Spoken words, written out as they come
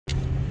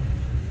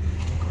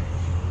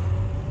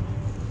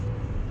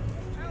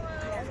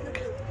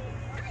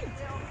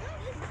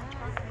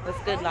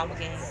good, Llama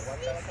Gang?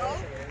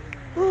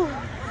 Whew.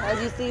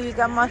 As you see, we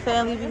got my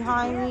family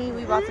behind me.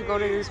 We about to go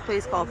to this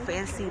place called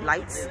Fancy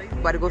Lights. We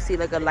about to go see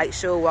like a light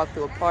show, walk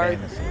through a park.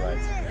 Fantasy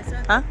lights.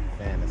 Huh?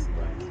 Fantasy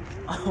lights.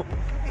 Oh,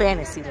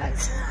 fantasy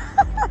lights.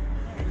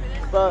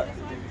 But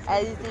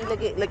as you see,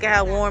 look at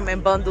how warm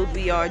and bundled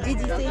we are. Did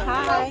you say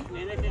hi?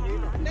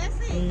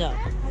 No,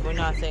 we're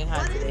not saying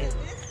hi today.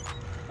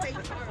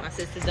 My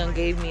sister done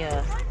gave me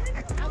a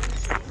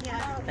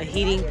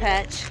heating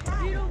patch.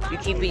 You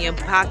keep in your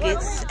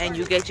pockets and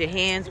you get your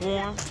hands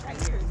warm.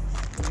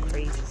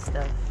 Crazy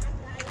stuff.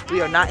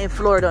 We are not in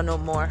Florida no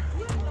more.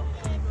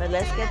 But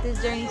let's get this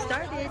journey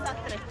started.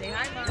 Say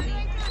hi,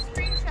 Mommy.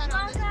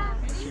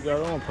 What you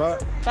got on,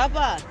 Pop?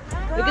 Papa,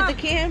 look at the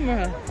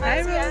camera.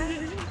 Hi,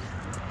 Rosie.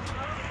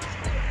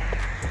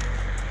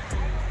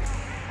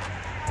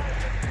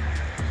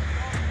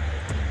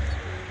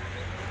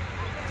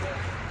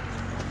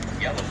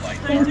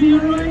 Stay to your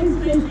right,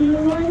 stay to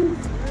your right.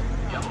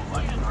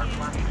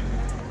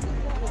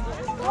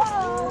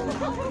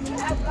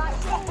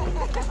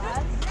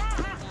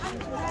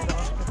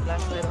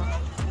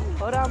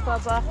 Hold on,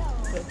 Papa.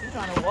 Wait, you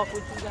trying to walk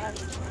with you guys?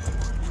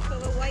 So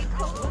the white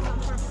coat.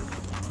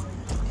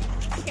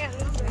 Can't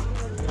lose it.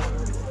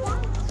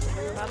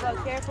 Papa,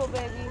 careful,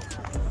 baby.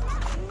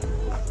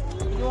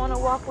 You want to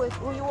walk with?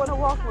 Who you want to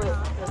walk with?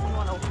 You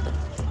want to.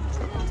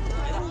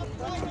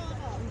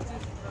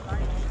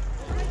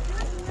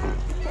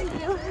 Thank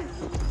you.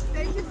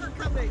 Thank you for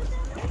coming.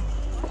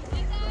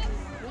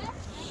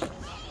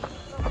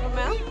 Come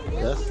out?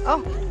 Yes.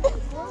 Oh.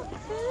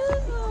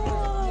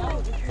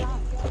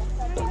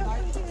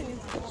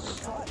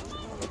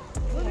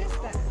 What is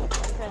that?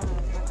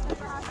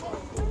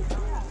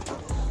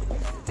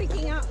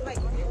 Sticking out like.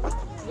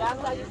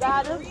 Y'all you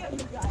got him?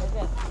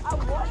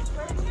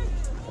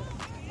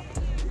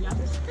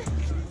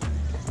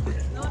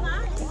 No,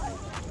 not.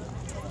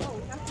 Oh,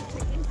 that's a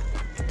chicken.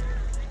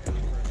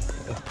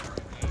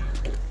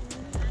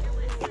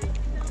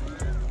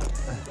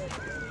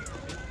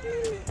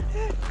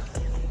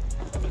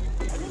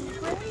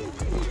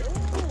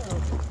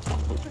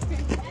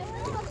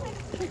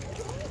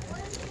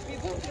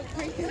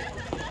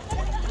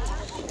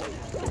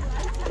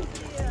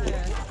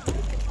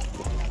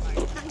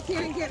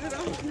 Can't get it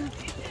off.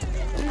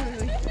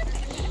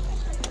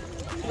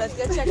 Let's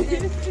get checked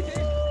in.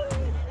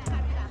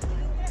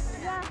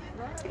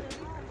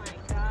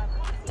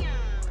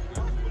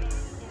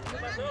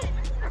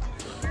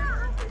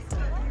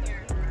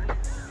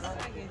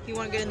 You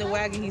want to get in the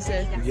wagon, he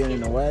said. You getting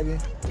in the wagon?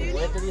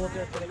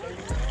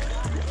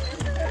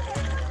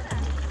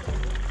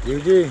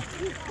 GG.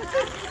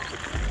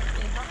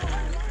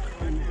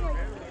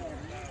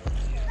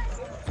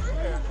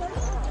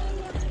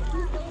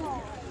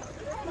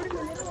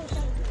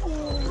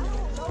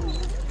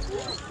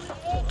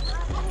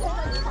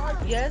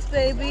 Yes,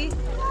 baby.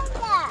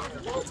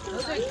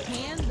 Those are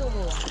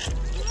candles.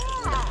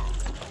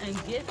 And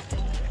gifts.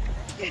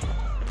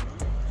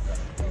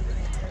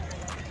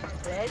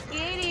 Let's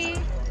get it.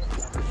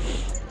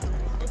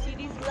 Let's see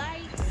these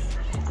lights.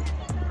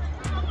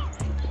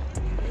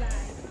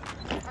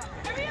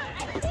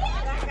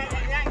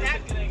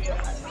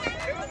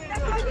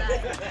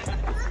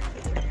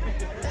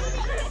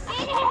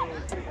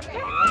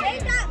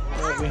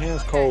 Your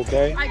hands cold,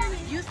 okay? I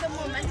use the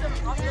momentum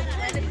off the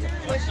planet to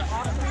push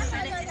off the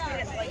planet and get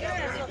it like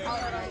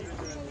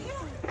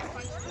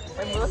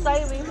Me gusta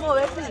ahí mismo,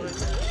 Betty.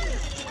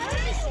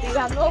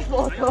 Tirando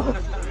fotos.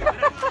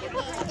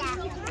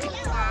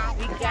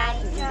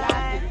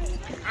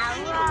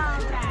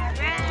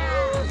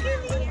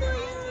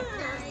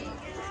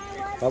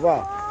 Papa,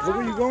 look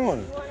where you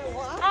going.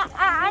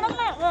 I don't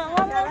know.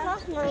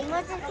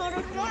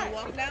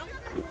 walk down.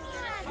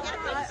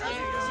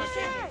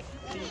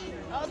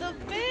 Oh, the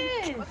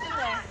fish.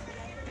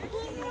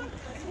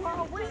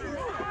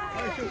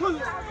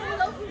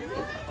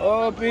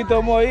 Oh,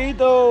 Pito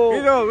Mojito.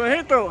 Pito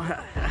Mojito.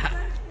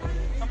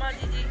 Come on,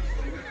 Gigi.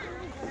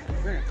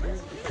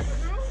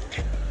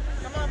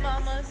 Come on,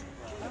 mamas.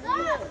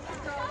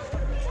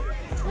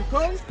 You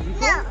cold?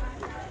 No.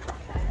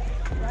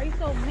 Why are you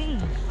so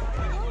mean?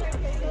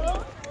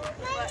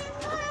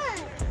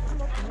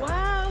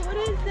 Wow, what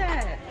is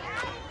that?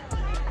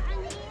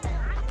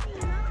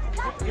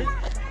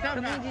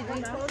 Come on,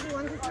 Gigi.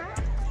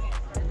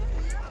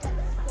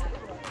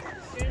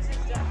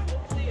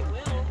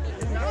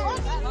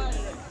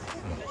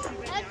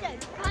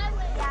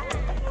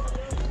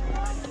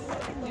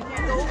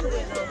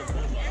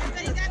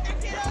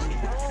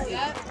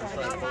 Yeah.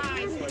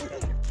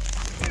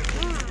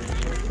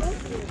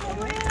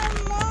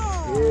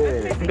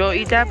 Go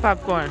eat that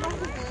popcorn.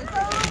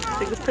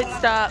 Take a pit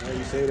stop.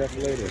 You say that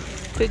for later.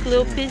 Quick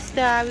little pit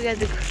stop. We got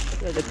the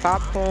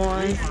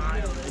popcorn.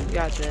 We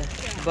got the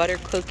butter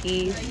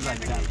cookies. We got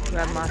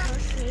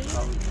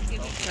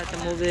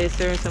them over there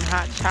serving some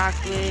hot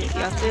chocolate.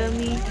 Y'all feel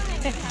me?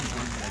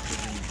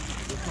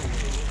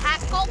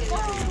 Hot cocoa.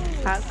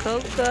 Hot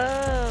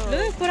cocoa.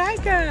 Look what I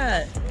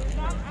got.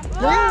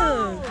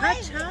 Look, hot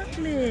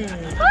chocolate.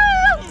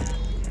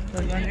 You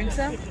want to drink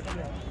some?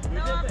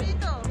 No,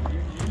 Pito.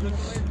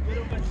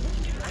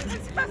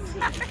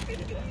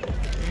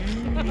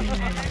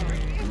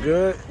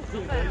 Good?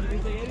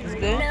 It's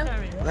good?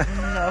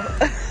 No.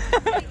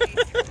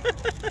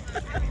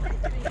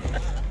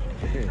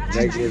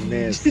 That is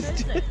nasty.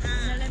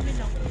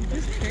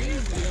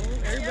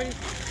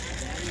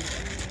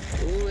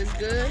 Ooh, it's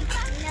good?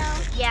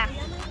 Yeah.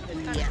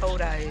 It's kind of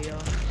cold out here,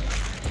 y'all.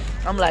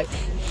 I'm like,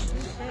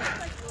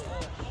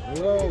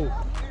 Hello.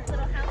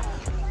 Don't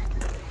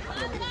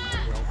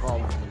call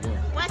him again.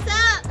 What's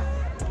up?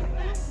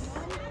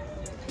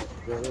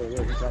 Look,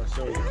 he's trying to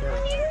show you the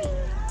camera.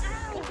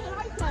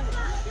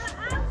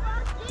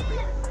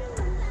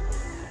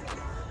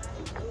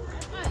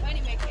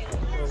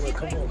 Look,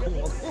 come on.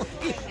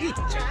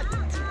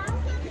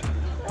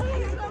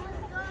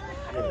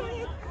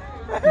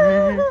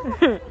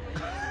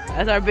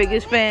 that's our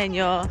biggest fan,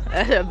 y'all.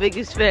 That's our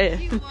biggest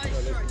fan.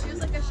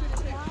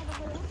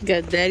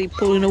 Got Daddy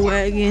pulling the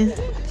wagon.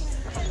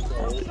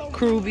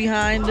 Crew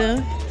behind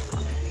him.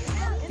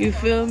 You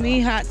feel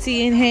me? Hot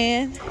tea in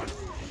hand.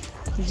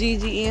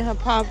 Gigi eating her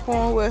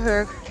popcorn with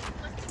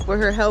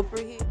her helper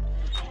here.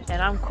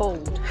 And I'm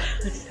cold.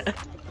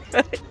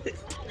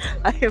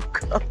 I am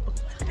cold.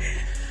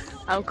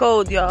 I'm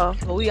cold, y'all.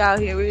 But we out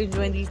here. We're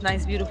enjoying these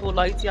nice, beautiful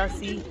lights y'all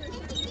see.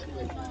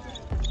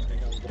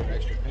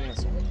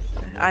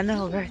 I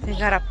know, right? Thank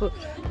God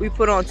we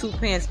put on 2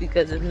 pants,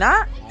 because if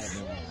not,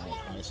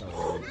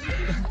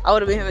 I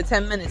would have been here for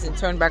 10 minutes and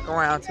turned back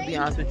around, to be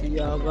honest with you,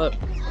 y'all. But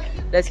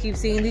let's keep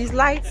seeing these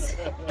lights.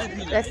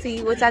 Let's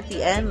see what's at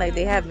the end. Like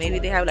maybe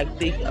they have like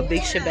a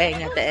big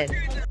shebang at the end.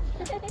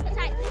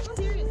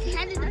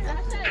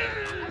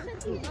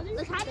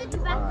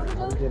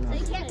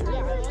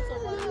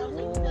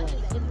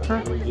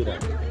 Huh?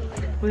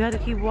 We got to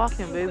keep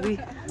walking, baby.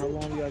 How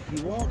long you gotta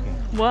keep walking?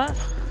 What?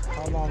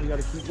 How long you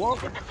gotta keep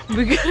walking?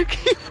 We gotta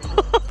keep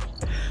walking.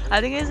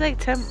 I think it's like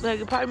 10,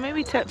 like probably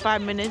maybe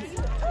 5 minutes.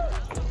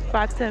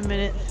 5-10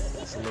 minutes.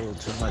 That's a little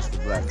too much for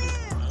black people.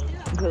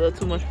 It's a little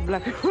too much for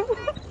black people.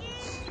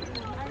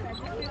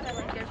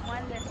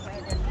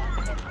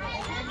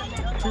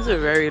 This is a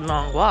very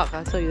long walk.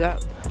 I'll tell you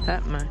that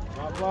man.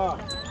 Papa.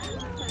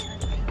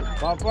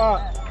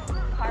 Papa.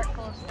 Cart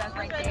full of stuff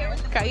right there.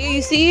 Kaya,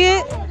 you see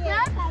it?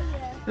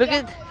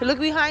 Look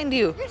behind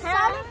you.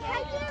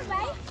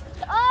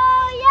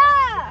 Oh,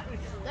 yeah.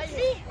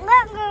 See?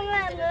 Look.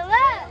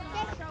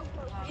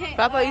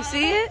 Papa, you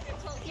see it?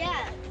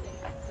 Yeah.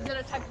 Is it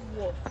a type of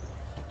wolf?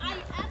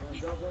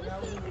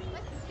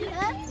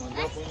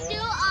 Let's do,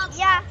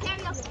 yeah.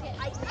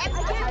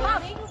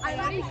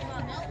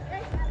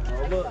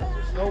 Oh, look,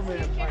 the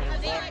snowman playing.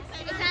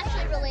 It's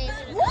actually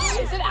related. What?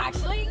 Is it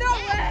actually? No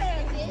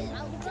way!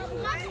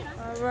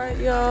 All right,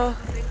 y'all.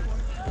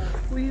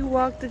 We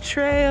walked the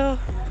trail.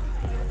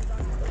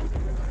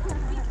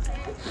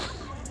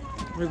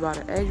 We're about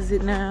to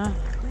exit now.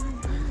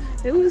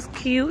 It was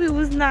cute. It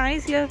was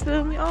nice. You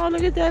feel me? Oh,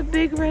 look at that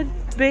big red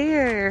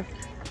bear.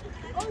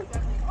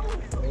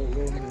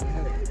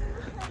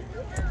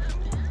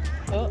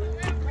 Oh.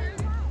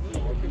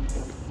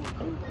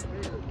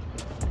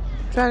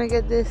 Trying to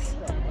get this.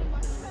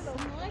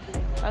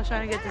 I was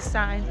trying to get the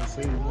sign.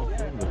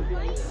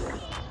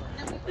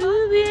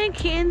 Ooh, we in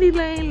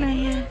Candyland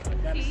land.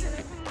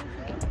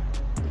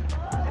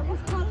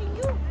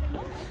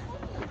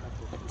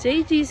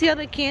 Gigi, you see all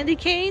the candy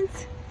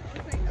canes?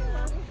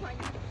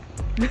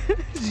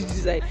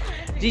 She's like,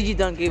 Gigi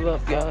don't give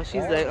up, y'all.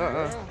 She's like,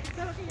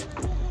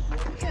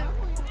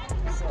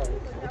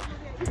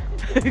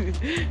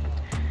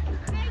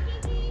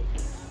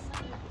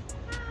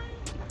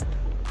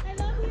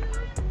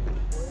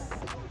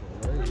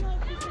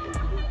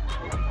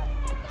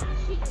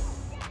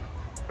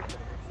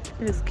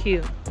 It's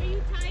cute. Are you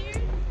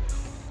tired?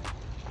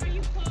 Are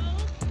you cold?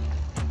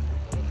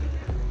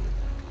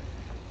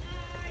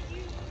 Are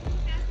you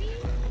happy?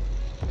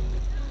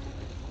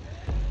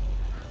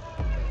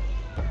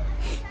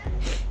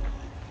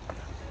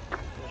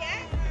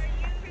 Yes?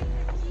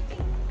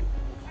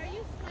 Are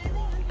you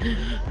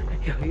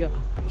smiling? Yo,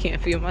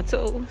 can't feel my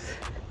toes.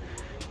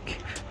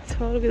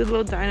 Look at the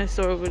little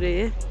dinosaur over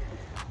there.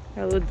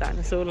 Got a little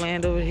dinosaur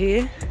land over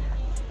here.